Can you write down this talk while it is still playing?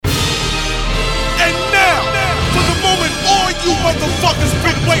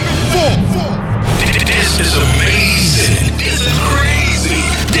This is amazing. This is crazy.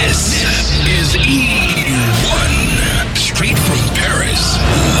 This is E1. Straight from Paris.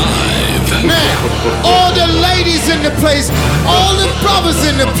 Live. Man, all the ladies in the place, all the brothers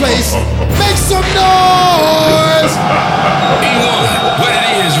in the place, make some noise. E1, what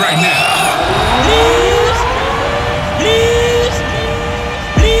it is right now.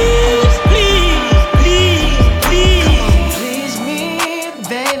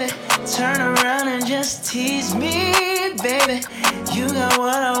 Tease me, baby. You got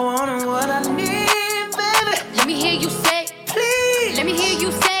what I want and what I need, baby. Let me hear you say, please. Let me hear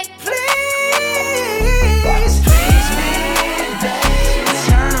you say, please. Tease me, baby.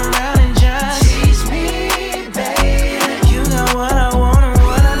 Turn around and just tease me, baby. You got what I want and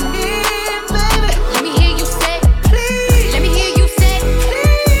what I need, baby. Let me hear you say, please. Let me hear you say,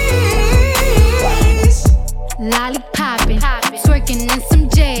 please. Lollipoppin', twerking in some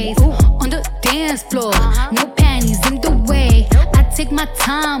J's. On the dance floor, no panties in the way. I take my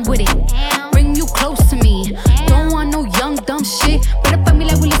time with it, bring you close to me. Don't want no young dumb shit, but it fuck me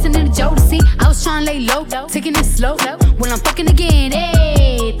like we listening to Jodeci. I was trying to lay low, taking it slow. When I'm fucking again,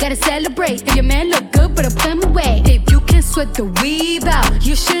 hey, gotta celebrate. If your man look good, but I put him away. If you can sweat the weave out,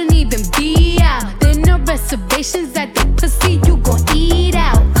 you shouldn't even be out. There no reservations at the pussy, you gon' eat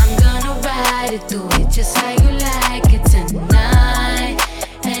out. I'm gonna ride it, do it just how you like it tonight.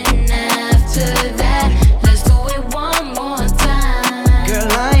 After that, let's do it one more time. Girl,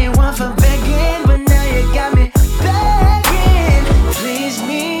 I ain't one for begging, but now you got me begging. Please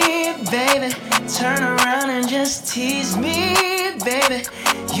me, baby. Turn around and just tease me, baby.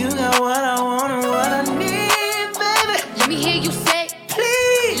 You got what I want and what I need, baby. Let me hear you say,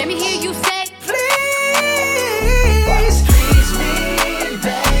 please. Let me hear you say, please. Please me,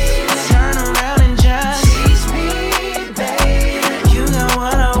 baby. Turn around and just tease me, baby. You got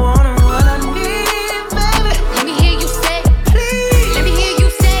what I want.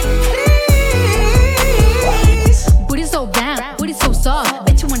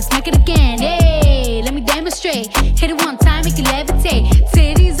 Hit it one time, make it levitate.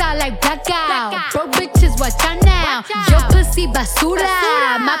 Titties are like blackout. Broke bitches, watch out now. Your pussy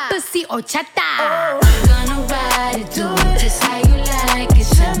basura, my pussy horchata. I'm gonna ride it, do it just how you like it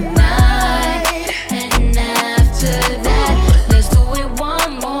tonight. And after that, let's do it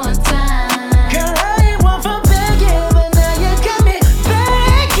one more time. Girl, I ain't one for begging, but now you got me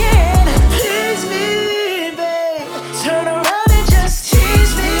begging. Please me, babe. Turn around and just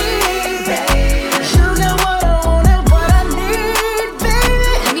tease me, babe.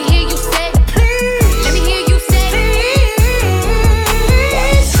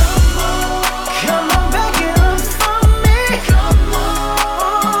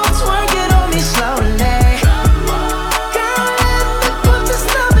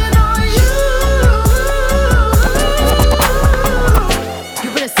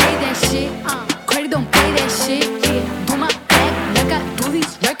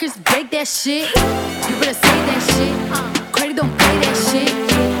 Shit, you better say that shit. Cardi don't play that shit.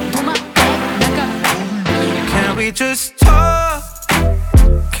 Do my back like a. Can we just talk?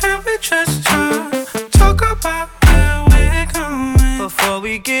 Can we just talk? Talk about where we're going before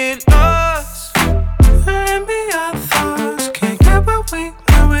we get lost. Let me our thoughts. Can't get what we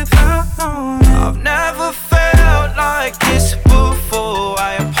want without knowing. I've never felt like this before.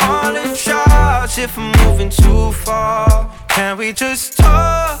 I apologize if I'm moving too far. Can we just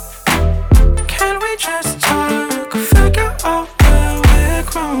talk? Can we just talk? Figure out where we're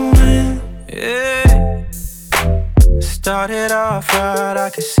growing. Yeah. Started off right, I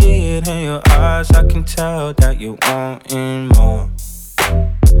can see it in your eyes. I can tell that you wanting more.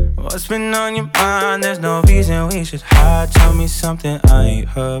 What's been on your mind? There's no reason we should hide. Tell me something I ain't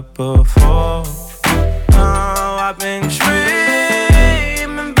heard before. Oh, I've been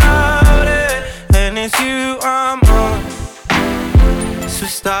dreaming about it, and it's you I'm on. So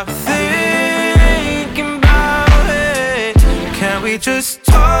stop thinking about it. Can we just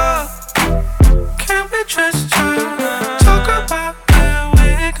talk? Can we just talk? Talk about where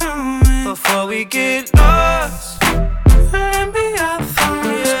we're going before we get lost. Let me our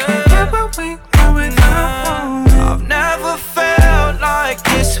thoughts. Can't get what we want without knowing. I've never felt like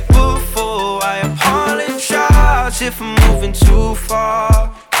this before. I apologize if I'm moving too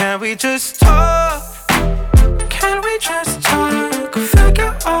far. Can we just talk? Can we just talk?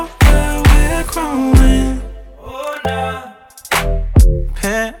 Figure out where we're growing. Oh, nah.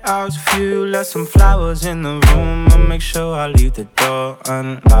 Penthouse view, left some flowers in the room. I'll make sure I leave the door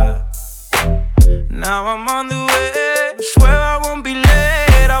unlocked. Now I'm on the way, swear I won't be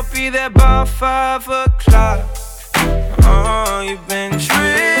late. I'll be there by 5 o'clock. Oh, you've been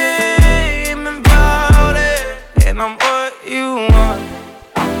dreaming about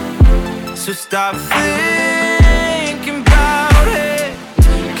So stop thinking about it.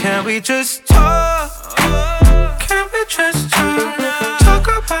 Can we just talk? Can we just talk? Talk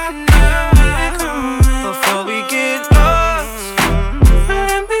about where we're going before we get lost.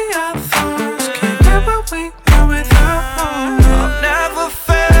 And be our thoughts. Can't get what we want without one. I've never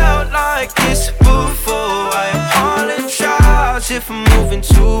felt like this before. I apologize if I'm moving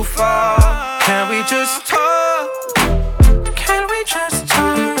too far. Can we just talk? Can we just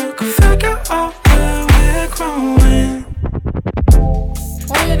talk? Figure out where we're growing.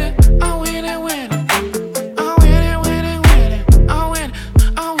 Win it, I win it, win it. I win it, win it, win it. I win it,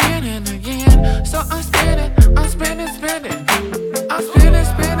 I win it again. So I'm spinning, I'm spinning, spinning. I'm spinning,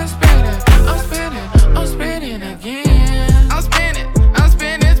 spinning, spinning. I'm spinning, I'm spinning again. I'm spinning, I'm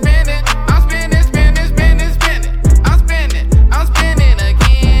spinning, spinning. I'm spinning, spinning, spinning, spinning. I'm spinning, I'm spinning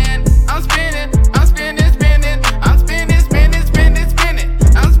again. I'm spinning, I'm spinning, spinning. I'm spinning, spinning, spinning, spinning.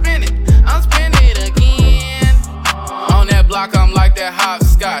 I'm spinning, I'm spinning again. On that block, I'm like that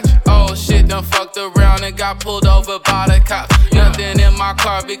hopscotch. Oh shit, done fucked around and got pulled over by the cops. Nothing in my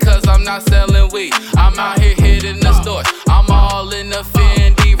car because I'm not selling weed. I'm out here hitting the stores. I'm all in the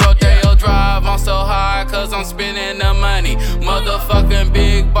Fendi Rodeo Drive. I'm so high cause I'm spending the money. Motherfucking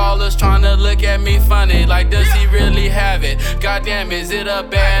big ballers tryna look at me funny. Like, does he really have it? Goddamn, is it a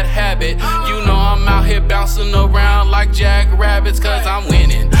bad habit? You know I'm out here bouncing around like jackrabbits. Cause I'm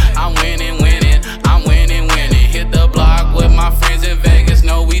winning, I'm winning, winning. I'm winning, winning. Hit the block with my friends in Vegas.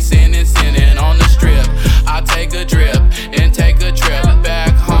 Know we sinning, sinning on the strip. I take a drip and take a trip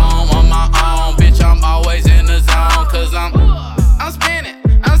back home on my own. Bitch, I'm always in the zone. Cause I'm spinning,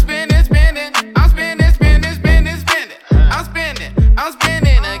 I'm spinning, spinning. I'm spinning, spinning, spinning, spinning. I'm spinning, I'm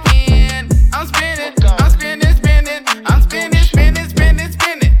spinning again. I'm spinning, I'm spinning, spinning. I'm spinning, spinning, spinning,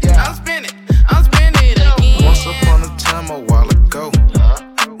 spinning. I'm spinning, I'm spinning again. Once upon a time a while ago,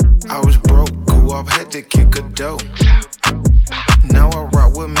 I was broke, grew up, had to kick a dough. Now I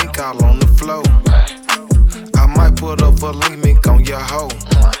rock with mink all on the floor. I might put up a link mink on your hoe.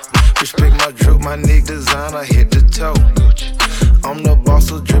 Respect my drip, my nigga designer, hit the toe. I'm the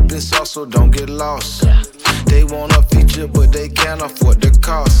boss of dripping sauce, so don't get lost. They want a feature, but they can't afford the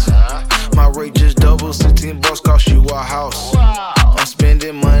cost. My rate just double, 16 bucks cost you a house. I'm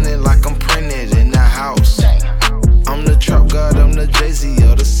spending money like I'm printed in the house. I'm the trap god, I'm the Jay-Z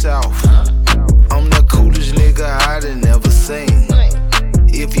of the South. I'm the coolest nigga I done ever seen.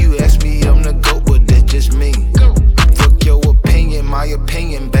 If you ask me, I'm the GOAT, but that's just me. Fuck your opinion, my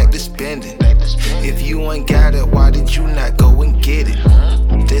opinion, back to spending. If you ain't got it, why did you not go and get it?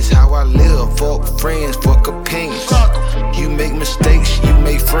 That's how I live, fuck friends, fuck opinions. You make mistakes, you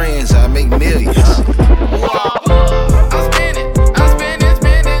make friends, I make millions. I'm spinning, I'm spinning,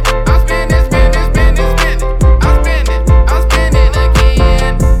 spinning. I'm spinning, spinning, spinning, spinning. I'm spinning, I'm spinning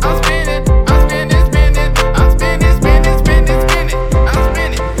again. I'm spinning, I'm spinning, spinning. I'm spinning, spinning, spinning, spinning. I'm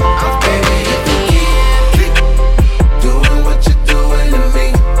spinning, I'm spinning again. Doing what you're doing to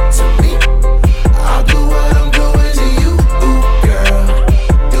me, I'll do what I'm doing to you, ooh, girl.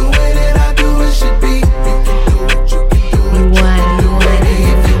 The way that I do it should be. You can do it, you can do it, you can do it. Baby,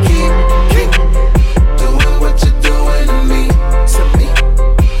 if you keep doing what you're doing to me,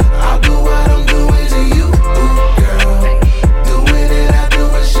 I'll do what I'm doing to you, ooh, girl. The way that I do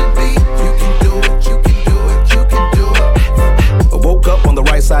it should be. You can do it, you can do it, you can do it. I woke up on the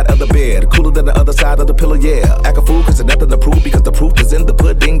right side of the bed, cooler than the other side of the pillow, yeah. Act a fool cause there's nothing to prove, because the proof is in the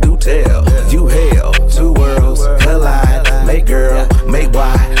pudding, do tell. You hell, two worlds collide, make girl, make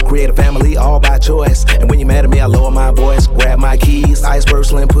boy, create a family all by choice. And when you're mad at me, I lower my voice, grab my keys, iceberg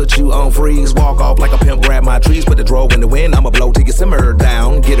slim, put you on freeze, walk off like a pimp, grab my trees, put the draw in the wind, I'ma blow till you simmer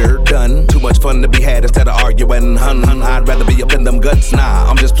down, get her done. Too much fun to be had instead of arguing, hun. I'd rather be up in them guts, nah,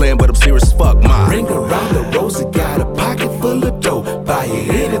 I'm just playing but I'm serious as fuck, ma. Ring around the rosy, got a pocket full of dough, buy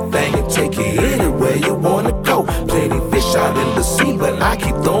you anything and take you anywhere you wanna go. Plenty fish out in the sea, but I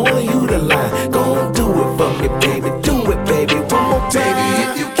keep throwing you the line. Gon' do it for me, baby, do it, baby, one more time. Baby,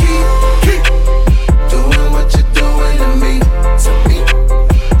 if you keep doing what you're doing to me,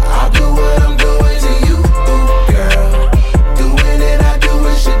 I'll do what I'm doing to you, ooh, girl. The way that I do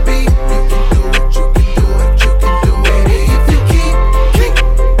it should be. You can do it, you can do it, you can do it. Baby, if you keep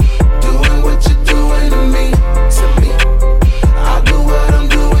doing what you're doing to me, I'll do what I'm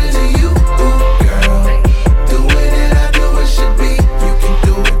doing to you, ooh, girl. The way that I do it should be. You can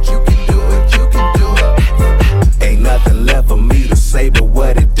do it, you can do it, you can do it.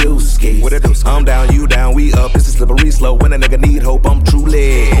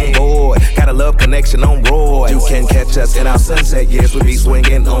 connection on Roy. You can catch us in our sunset years. We be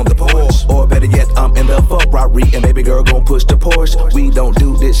swinging on the porch. Or better yet, I'm in the Ferrari and baby girl gon' push the Porsche. We don't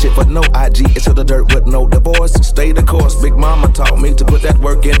do this shit for no IG. It's to the dirt with no divorce. Stay the course. Big mama taught me to put that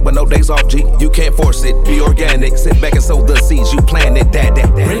work in, but no days off, G. You can't force it. Be organic. Sit back and sow the seeds you planted. That.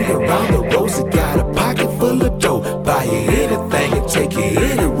 Bring around the rosy. Got a pocket full of dough. Buy you anything and take you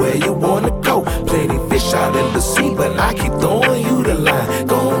anywhere you wanna go. Plenty fish out in the sea, but I keep throwing you the line.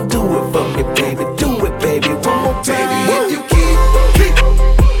 Gon' do it for me, baby. Do it, baby. One more time. Baby, if you keep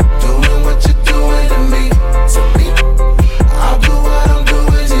doing what you're doing to me, I'll do what I'm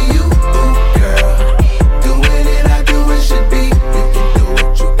doing to you, girl. Doing it, I do it should be. You can do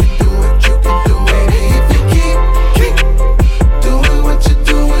it, you can do it, you can do it. Baby, if you keep doing what you're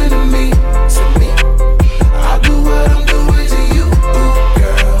doing to me, I'll do what I'm doing to you,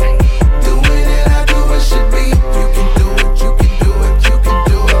 girl. Doing it, I do it should be. You can do it, you can do it, you can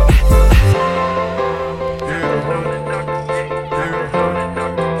do it.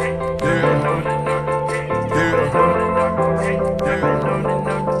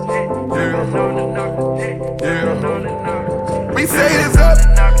 We say it's up,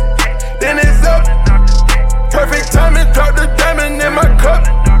 then it's up. Perfect timing, drop the diamond in my cup.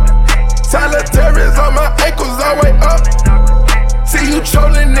 Solitaires on my ankles, all way up. See you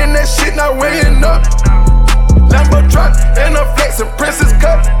trolling in that shit, not weighing up. Lambo truck and a flexin' princess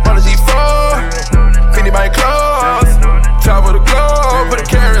cup. On the G4, Fendi my clothes. Travel the globe, put the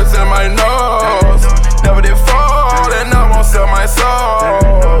carrots in my nose. Never did fall, and I won't sell my soul.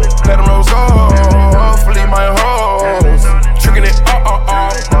 Let them rose off, leave my hoes. Tricking it,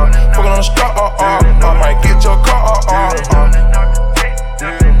 fucking on the straw, might get your car, I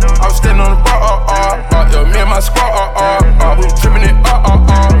was standing on the bar, yo, me and my squad, we was tripping it,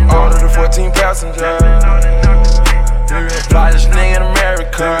 all of the 14 passengers. Flyest nigga in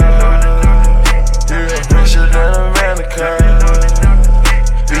America, richer than America.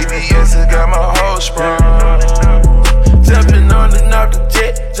 BBS has got my whole sprung. Jumping on and off the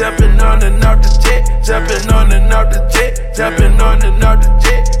jet, jumping on and off the jet, jumping on and off the jet, jumping on and off the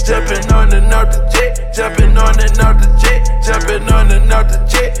jet, jumping on and off the jet, jumping on and off the jet, jumping on and off the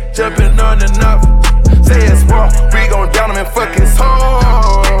jet, jumping on and off. Say it's wrong, we gon' down them and fuck his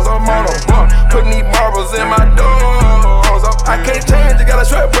hoes. I'm on a bump, putting these marbles in my doors. I can't change, I got a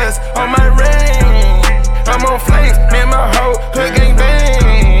short vest on my ring. I'm on flames, me and my hoe, hood gang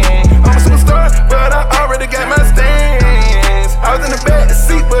bang. I'm a superstar, but I already got my stance. I was in the back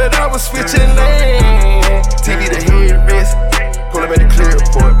seat, but I was switching lanes. TV the headrest, pull up at the clear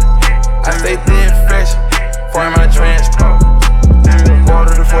report. I stay thin fresh, for my transport.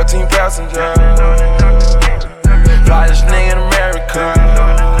 Water to 14 passengers. Flyest nigga in America.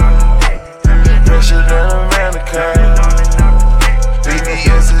 Richer than America.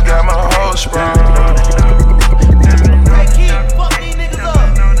 BBS has got my whole sprung.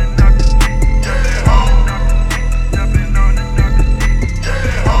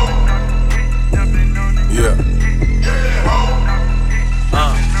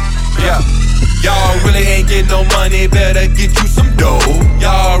 Y'all really ain't getting no money, better get you some dough.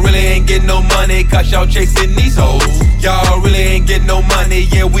 Y'all really ain't getting no money, cause y'all chasing these hoes. Y'all really ain't getting no money,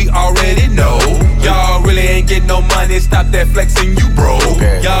 yeah, we already know. Y'all really ain't getting no money, stop that flexing, you bro.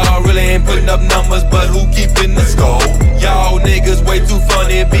 Y'all really ain't putting up numbers, but who keeping the score? Y'all niggas way too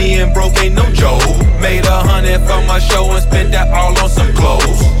funny, being broke ain't no joke. Made 100 from my show and spent that all on some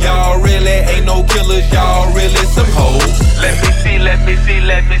clothes. Y'all really ain't no killers, y'all really some hoes. Let me see, let me see,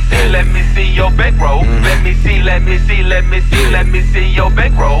 let me see, let me see your bankroll. Let me see, let me see, let me see, let me see your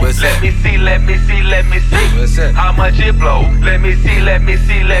bankroll. Let me see, let me see, let me see how much it blow. Let me see, let me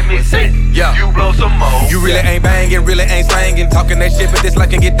see, let me see. You blow some more. You really ain't banging, really ain't slanging. Talking that shit, but this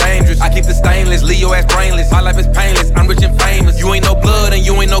life can get dangerous. I keep the stainless, leave your ass brainless. My life is painless, I'm rich and famous. You ain't no blood and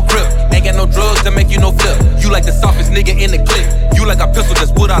you ain't no crip. Ain't got no drugs to make you no flip. You like the softest nigga in the clip. You like a pistol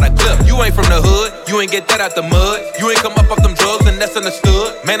that's wood out a clip. You ain't from the hood, you ain't get that out the mud. You ain't come up off them drugs and that's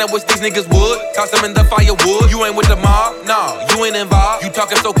understood. Man, I wish these niggas would. Toss them in the firewood. You ain't with the mob, nah, you ain't involved. You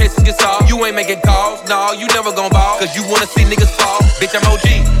talking so cases get solved. You ain't making calls, nah, you never gon' ball. Cause you wanna see niggas fall. Bitch, I'm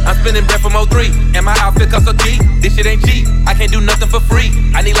OG, I'm spending bread from 03. And my outfit costs a G, this shit ain't cheap. I can't do nothing for free.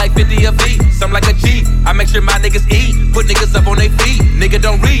 I need like 50 a V, something like a G. I make sure my niggas eat, put niggas up on their feet. Nigga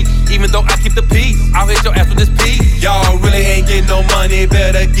don't reach, even though I keep the peace. I'll hit your ass with this piece. Y'all really ain't getting no money,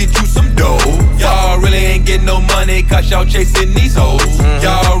 better get you some dough. Y'all really ain't getting no money, cause y'all chasing these hoes.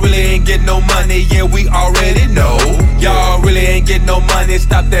 Y'all really ain't getting no money, yeah, we already know. Y'all really ain't getting no money,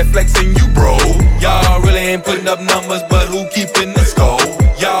 stop that flexing, you bro. Y'all really ain't putting up numbers, but who keeping the score?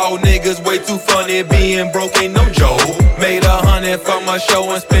 Y'all niggas way too funny, being broke ain't no joke. Made 100 in for my show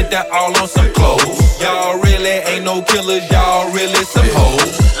and spent that all on some clothes. Y'all really ain't no killers, y'all really some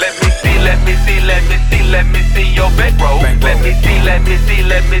hoes. Let me see, let me see, let me see, let me see your bankroll. Let me see, let me see,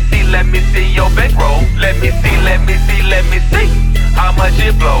 let me see, let me see your bankroll. Let me see, let me see, let me see how much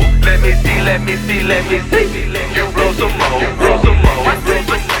it blow. Let me see, let me see, let me see. You blow some more, blow some more, blow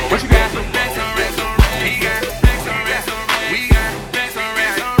some more. What you got?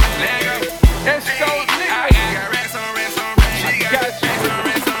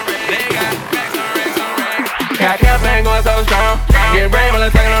 Campaign going so strong. Get brave while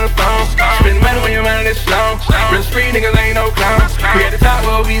I'm talking on the phone. Spend money when your mind is slow. Real street niggas ain't no clowns. We at the top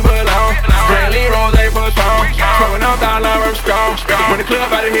where we belong. Brand Rose ain't for strong. Throwing off all our work strong. When the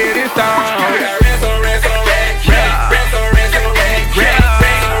club out of here this time. We got rest on rest on rest. Rest on rest on rest. Rest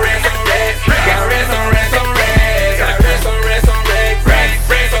on rest on rest. Got rest on rest on rest. Got rest on rest on rest.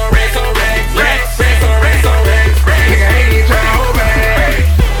 Rest on rest on rest. Rest on rest on rest. Nigga ain't even tryna hold back.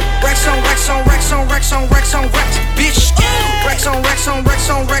 Rex on Rex on Rex on Rex on Rex on Rex, bitch. Rex on Rex on Rex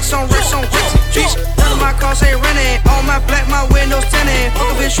on Rex on Rex on Rex, bitch. None of my cars ain't renting. All my black, my windows tinted.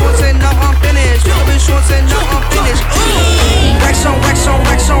 Fuck a bitch once and now I'm finished. Fuck a bitch once and now I'm finished. Rex on Rex on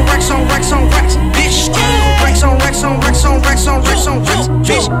Rex on Rex on Rex on Rex, bitch. Rex on Rex on Rex on Rex on Rex on Rex,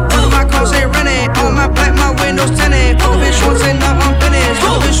 bitch. None of my cars ain't renting. All my black, my windows tinted. Fuck a bitch once and now I'm finished.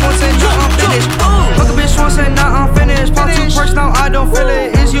 Fuck a bitch once and now I'm finished. Fuck a bitch once and now I'm finished. Pop 2 perks now I don't feel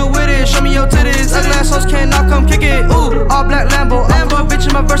it. Is you with it? Show me your titties. Ugly assholes cannot come kick it. Ooh, all black Lambo. I put a bitch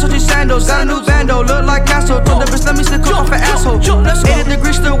in my Versace sandals. Got a new bando, look like Castro. Told the bitch let me stick off an asshole. 80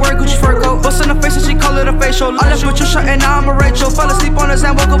 degrees still wear Gucci fur coat. Bust in the face and she call it a facial. I left with your shot and now I'm a Rachel. Fell asleep on his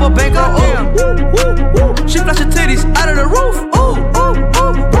hand, woke up a bango. Ooh, she flash her titties out of the roof. Ooh, ooh,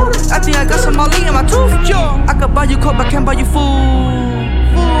 ooh, ooh. I think I got some Molly in my tooth. I could buy you coke, but can't buy you food.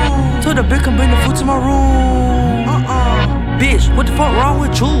 Told the bitch come bring the food to my room. Bitch, what the fuck wrong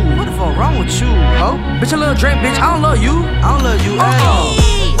with you? What the fuck wrong with you, ho? Bitch, I love Drake, bitch, I don't love you. I don't love you,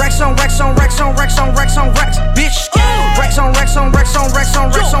 Rex on Rex on Rex on Rex on Rex on Rex, bitch. Rex on Rex on Rex on Rex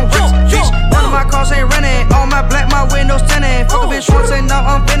on Rex on Rex, bitch. None of my cars ain't renting. All my black, my windows tinted. Fuck a bitch once and now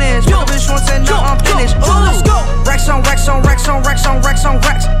I'm finished. Fuck a bitch once and now I'm finished. Let's go. Rex on Rex on Rex on Rex on Rex on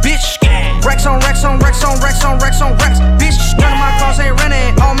Rex, bitch. Rex on Rex on Rex on Rex on Rex on Rex, bitch. None of my cars ain't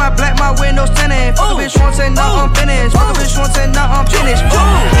renting. All my black, my windows tinted. Fuck a bitch once and now I'm finished. Fuck a bitch once and now I'm finished.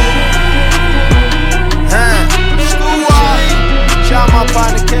 School walk. Shout my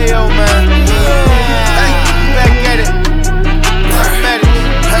partner KO, man. Hey, back at it.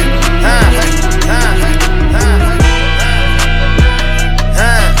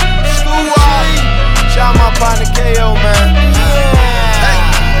 School walk. Shout my partner KO, man. Hey,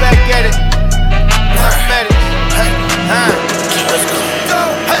 back at it.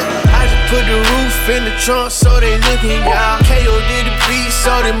 I just put the roof in the trunk so they looking, y'all. KO did the beat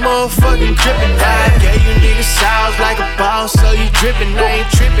so they motherfucking drippin'. I gave you niggas sauce like a boss, so you drippin'. I ain't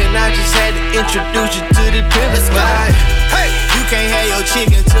trippin', I just had to introduce you to the pimpin'. Hey, you can't have your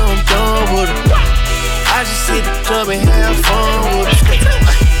chicken till I'm done with her. I just hit the club and have fun with her.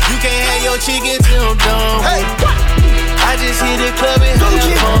 You can't have your chicken till I'm done with her. I just hit the club and have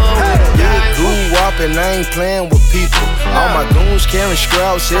fun with her. Yeah, grew up and I ain't playing with people. All my goons carrying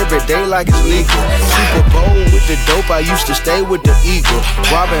scraps every day like it's legal. Super Bowl with the dope, I used to stay with the Eagle.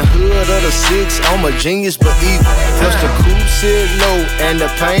 Robin Hood of the 6, I'm a genius but evil. Plus the cool sit low and the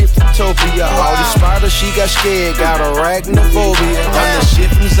paint from Topia. All the spiders she got scared, got arachnophobia. I'm the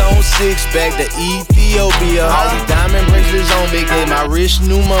shit from Zone 6 back to Ethiopia. All these diamond bracelets on me gave my wrist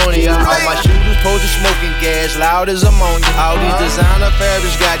pneumonia. All my shooters posted smoking gas loud as ammonia. All these designer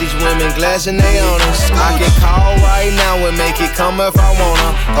fabrics got these women glassing they on us. I can call right now and make it come if I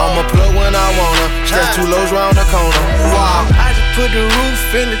wanna. I'ma plug when I wanna. Step 2 lows round the corner. Wow. I just put the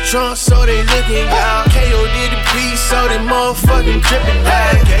roof in the trunk so they looking, y'all. KO did the beat so they motherfucking drippin'.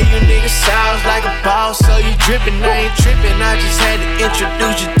 I gave you niggas sauce like a boss, so you drippin'. I ain't trippin', I just had to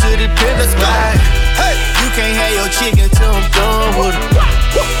introduce you to the pimpin'. Hey, you can't have your chicken till I'm done with her.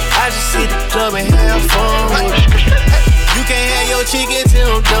 I just hit the club and have fun with her. You can't have your chicken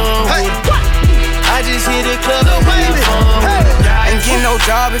till I'm done with her. I just hit the club and have fun with her. Ain't get no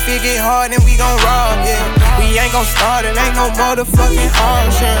job if it get hard, then we gon' rob, yeah. We ain't gon' start, it ain't no motherfucking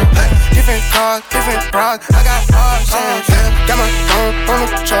option. Different cars, different bras, I got options, yeah. Got my phone on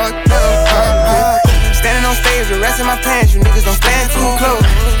the truck, yeah. Standing on stage, arresting my pants, you niggas don't stand too close.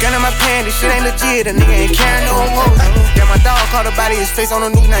 Gun in my pants, this shit ain't legit, a nigga ain't carrying no hoes. Yeah, my dog caught a body, his face on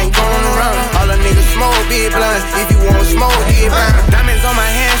the news, now he going around. All the niggas smoke, big blunts, if you want smoke, get round. Diamonds on my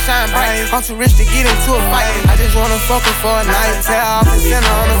hand, shine bright, I'm too rich to get into a fight. I just wanna fuck her for a night, tear off and send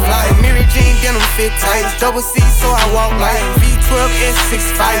her on a flight. Mary Jean, denim fit tight, double C, so I walk light. V12,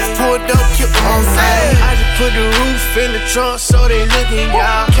 S65, pulled up, killed them on sight. I just put the roof in the trunk, so they looking,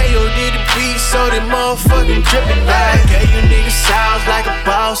 y'all. KO did the beat, so they motherfucking drippin' like. Yeah, you niggas sounds like a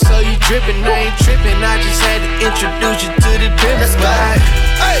boss, so you drippin', I ain't trippin'. I just had to introduce you to the business guy.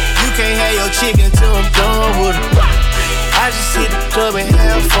 You can't have your chicken till I'm done with it. I just hit the club and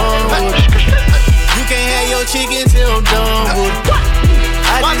have fun with it. You can't have your chicken till I'm done with it.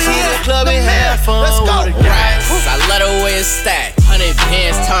 I just hit the club and have fun with it. I love the way it's stacked. 100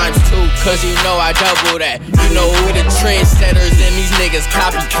 bands times 2, cause you know I double that. You know we the trendsetters and these niggas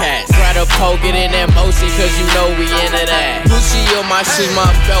copycats. Try to poke it in that motion, cause you know we into that. Gucci on my shoes, my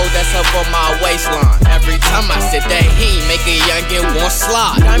belt, that's up on my waistline. Every time I sit that heat, make a youngin' want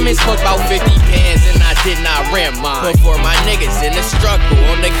slide. Diamonds cost about 50 bands and I did not rent mine. But for my niggas in the struggle,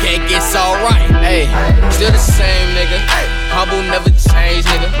 on the gang gets alright. Hey, still the same nigga. Humble never change,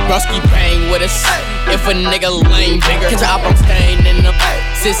 nigga. Brusky bang with us. If a nigga lame bigger, catch up, I'm staying in the.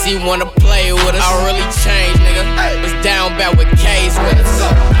 Since he wanna play with us, I really changed, nigga. Was down bad with K's with us.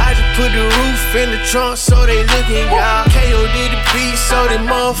 I just put the roof in the trunk, so they looking, y'all. KO did the beat, so they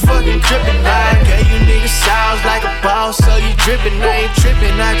motherfucking drippin' like. Yeah, you niggas sounds like a boss, so you drippin', I ain't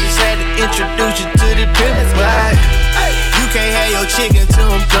trippin'. I just had to introduce you to the business like. You can't have your chicken till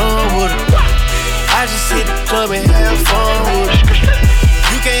I'm done with it. I just hit the club and have fun with it.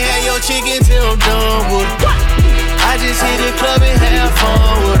 You can't have your chicken till I'm done with it. I just hit the club and have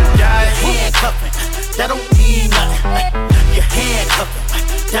fun with it. Handcuffing, that don't mean nothing. Your handcuffing,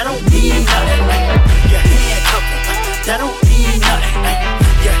 that don't mean nothing. Your handcuffing, that don't mean nothing.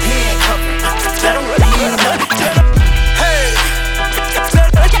 Your handcuffing, that don't mean nothing. Hey,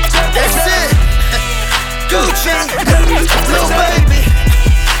 that's it. Gucci, little baby.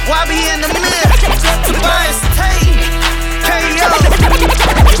 Why be in the mirror? Tobias Tate, KO.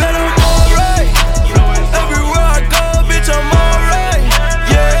 Said I'm alright. Everywhere I go, bitch, I'm alright.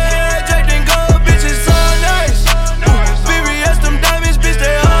 Yeah, Jack and gold, bitch, it's so nice. VVS, them diamonds, bitch,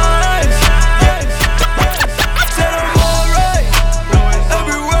 they eyes. Said I'm alright.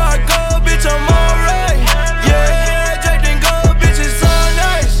 Everywhere I go, bitch, I'm alright. Yeah, Jack and gold, bitch, it's so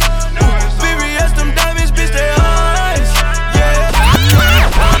nice. VVS, them diamonds, bitch, they eyes. Yeah.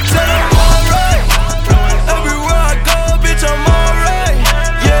 Said I'm alright. Everywhere I go, bitch, I'm alright.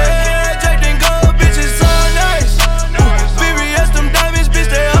 Yeah, Jack and gold, bitch, it's so nice. VVS, them diamonds, bitch,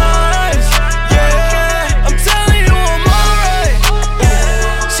 they eyes. Yeah, I'm telling you I'm alright.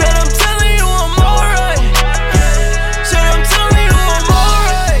 Said I'm telling you I'm alright. Said I'm telling you I'm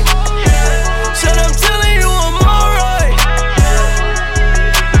alright. Said I'm telling you I'm alright.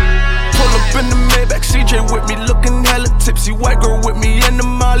 Pull up in the Maybach, CJ with me, looking hella tipsy. White girl with me and the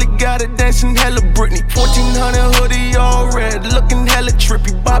Molly got it dancing hella Britney. 1400 hoodie all red, looking hella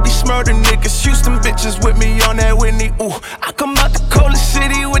trippy. Bobby Smurder niggas, Houston bitches with me on that Whitney. Ooh, I come out the coldest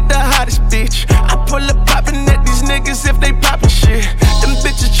city with the hottest bitch. I pull up poppin' at these niggas if they poppin' shit. Them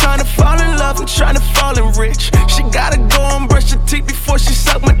bitches tryna fall in love, I'm tryna fall in rich. She gotta go and brush her teeth before she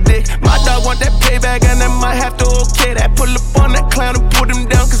suck my dick. My dog want that payback and I might have to okay that. Pull up on that clown and put him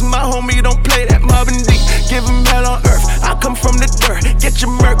down, cause my homie don't play that. Mobbin' D, give him hell on earth. I come from the dirt, get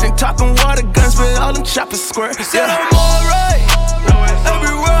your murked and talking water guns, but all them choppers squirt. Said I'm alright.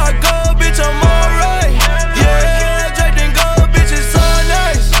 Everywhere I go, bitch, I'm alright. Yeah, Jack and gold, bitch, it's so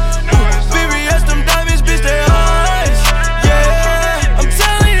nice. VVS, them diamonds, bitch, they eyes. Yeah, I'm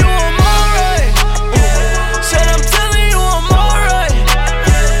telling you I'm alright. Said I'm telling you I'm alright.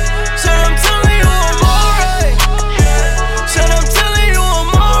 Said I'm telling you I'm alright. Said I'm telling you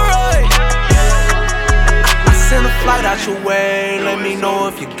I'm alright. I sent a flight out your way, let me know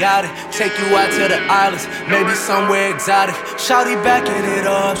if you got it. Take you out to the islands, maybe somewhere exotic. Shawty backing it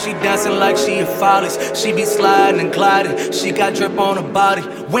up, she dancing like she a Follies. She be sliding and gliding, she got drip on her body.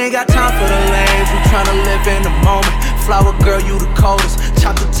 We ain't got time for the lanes, we tryna live in the moment. Flower girl, you the coldest,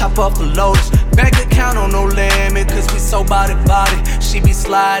 chop the top off the Lotus. Bank account on no limit, cause we so body. She be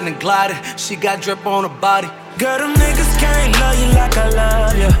sliding and gliding, she got drip on her body. Girl, them niggas can't love you like I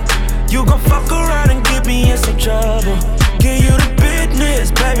love you. You gon' fuck around and get me in some trouble. Give you the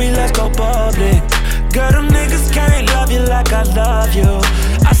business, baby, let's go public. Girl, them niggas can't love you like I love you.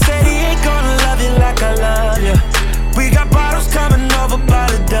 I said he ain't gonna love you like I love you. We got bottles coming over by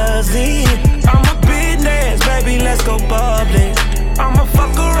the dozen. I'm a business, baby, let's go public. I'ma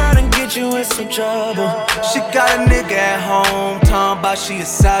fuck around and get you in some trouble. at home, talking about she a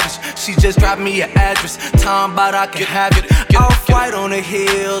savage. She just dropped me an address, talking about I can have it. Off-white on the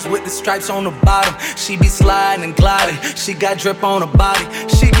heels with the stripes on the bottom. She be sliding and gliding, she got drip on her body.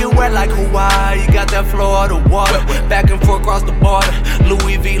 She get wet like Hawaii, got that Florida water. Back and forth across the border,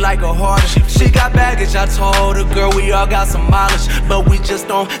 Louis V like a harder. She got baggage, I told her, girl, we all got some mileage. But we just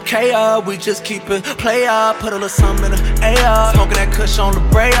don't care, we just keep it player. Put a little something in the air, smoking that kush on the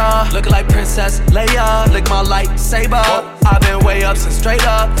Brea. Looking like Princess Leia, lick my lightsaber. I've been way up since straight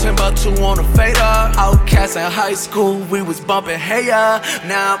up, Timbuktu on a fader. Outcast in high school, we was bumping hey ya.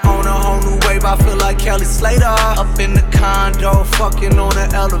 Now I'm on a whole new wave, I feel like Kelly Slater. Up in the condo, fucking on the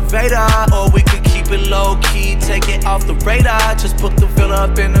elevator. Or we could keep it low key, take it off the radar. Just book the villa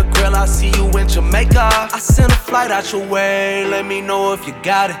up in the grill, I see you in Jamaica. I send a flight out your way, let me know if you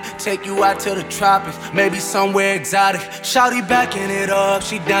got it. Take you out to the tropics, maybe somewhere exotic. Shawty backing it up,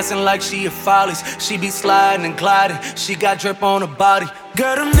 she dancing like she a Follies. She be sliding and gliding, she got drip on her body.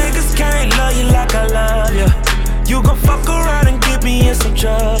 Girl, them niggas can't love you like I love you. You gon' fuck around and get me in some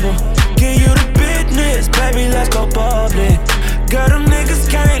trouble. Give you the business, baby, let's go public. Girl, them niggas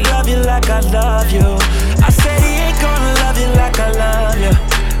can't love you like I love you. I said he ain't gonna love you like I love you.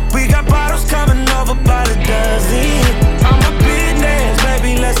 We got bottles coming over by the dozen. I'm a business,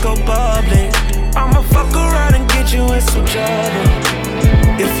 baby, let's go public. I'ma fuck around and get you in some trouble.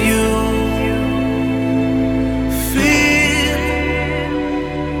 If you feel,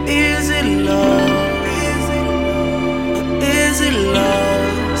 is it love? Is it love?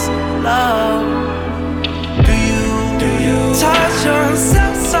 Do you touch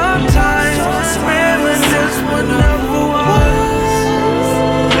yourself sometimes? Reminisce what never was.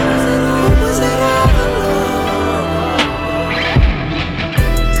 Was it ever love?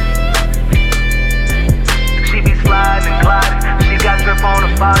 She be sliding and gliding, she got drip on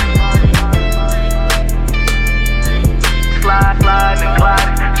her body. Sliding and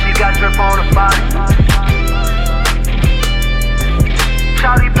gliding, she got drip on her body.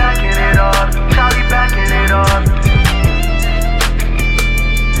 Shawty backing it up, shawty backing it up.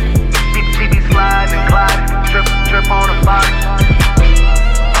 She be sliding and gliding, drip on her body.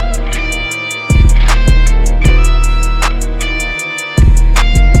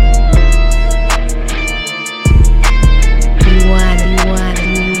 You want it.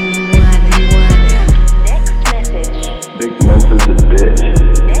 Next message. Big Mensa's a bitch.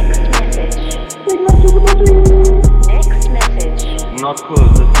 Next message. Not cool,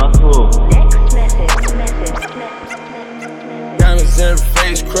 that's not cool. Next message. Diamonds in the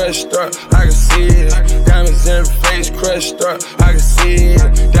face, crushed up, I can see it. Diamonds in the face, crushed up, I can see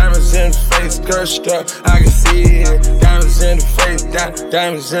it. Diamonds in the face, crushed up, I can see it. Diamonds in the face,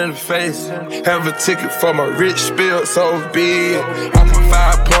 diamonds in the face. Have a ticket for my rich spill, so be it. I put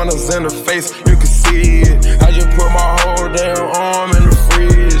 5 pointers in the face, you can see it. I just put my whole damn arm in the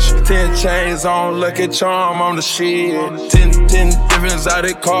fridge. 10 chains on, lucky charm on the shit. 10 different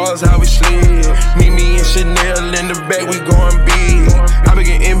exotic cars, how we slid. Meet me in Chanel in the back, we going big. I be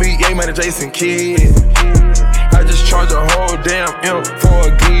getting NBA, man, Jason Kidd. I just charge a whole damn M for a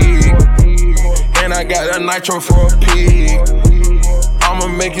gig. And I got that nitro for a pig. I'ma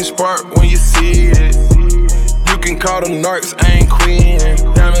make it spark when you see it. You can call them narcs, I ain't queen.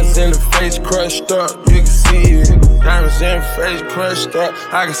 Diamonds in the face, crushed up, you can see it. Diamonds in the face, crushed up,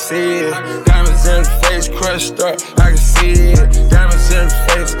 I can see it. Diamonds in the face, crushed up, I can see it. Diamonds in the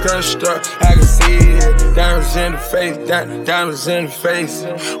face, crushed up, I can see it. Diamonds in the face, diamonds in the face.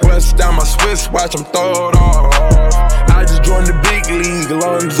 Bust down my Swiss watch, I'm throw it off. I just joined the big league,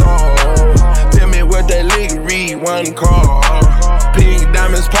 lungs off. Tell me what that league read, one call. Pink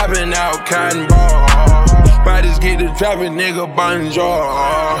diamonds popping out, cotton ball. Bodies get to dropping, nigga, bonjour.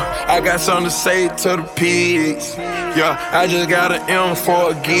 I got something to say to the pigs. Yeah, I just got an M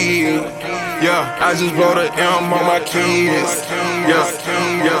for a gig. Yeah, I just wrote an M on my kids. Yeah.